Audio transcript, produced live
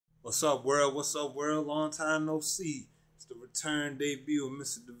What's up, world? What's up, world? Long time no see. It's the return debut of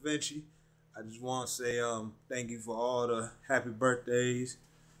MrDavinci. I just want to say thank you for all the happy birthdays.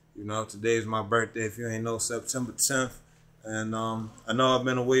 You know, today's my birthday, if you ain't know, September 10th. And I know I've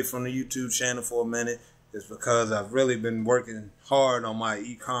been away from the YouTube channel for a minute. It's because I've really been working hard on my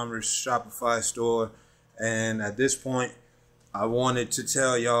e-commerce Shopify store. And at this point, I wanted to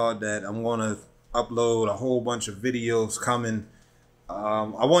tell y'all that I'm going to upload a whole bunch of videos coming.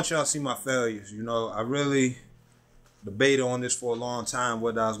 I want y'all to see my failures. You know, I really debated on this for a long time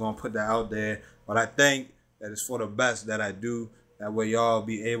whether I was going to put that out there. But I think that it's for the best that I do. That way y'all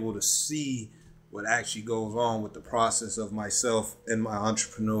be able to see what actually goes on with the process of myself and my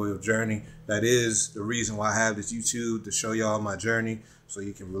entrepreneurial journey. That is the reason why I have this YouTube, to show y'all my journey so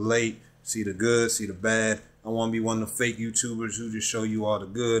you can relate, see the good, see the bad. I want to be one of the fake YouTubers who just show you all the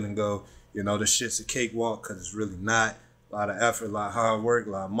good and go, you know, this shit's a cakewalk, because it's really not. A lot of effort, a lot of hard work, a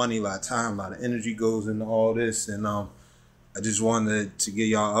lot of money, a lot of time, a lot of energy goes into all this. And I just wanted to give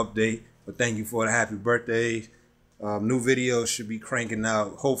y'all an update. But thank you for the happy birthday. New videos should be cranking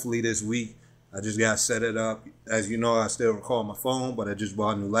out hopefully this week. I just got to set it up. As you know, I still record my phone, but I just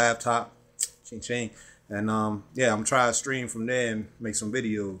bought a new laptop. Ching ching. And yeah, I'm trying to stream from there and make some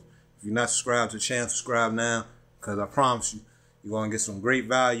videos. If you're not subscribed to the channel, subscribe now, because I promise you, you're going to get some great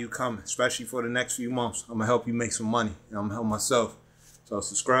value coming, especially for the next few months. I'm going to help you make some money, and I'm going to help myself. So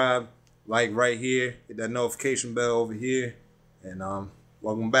subscribe, like right here, hit that notification bell over here, and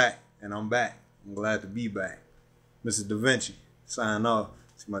welcome back. And I'm back. I'm glad to be back. MrDavinci, sign off.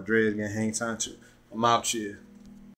 See my dreads getting hang time too. I'm out here.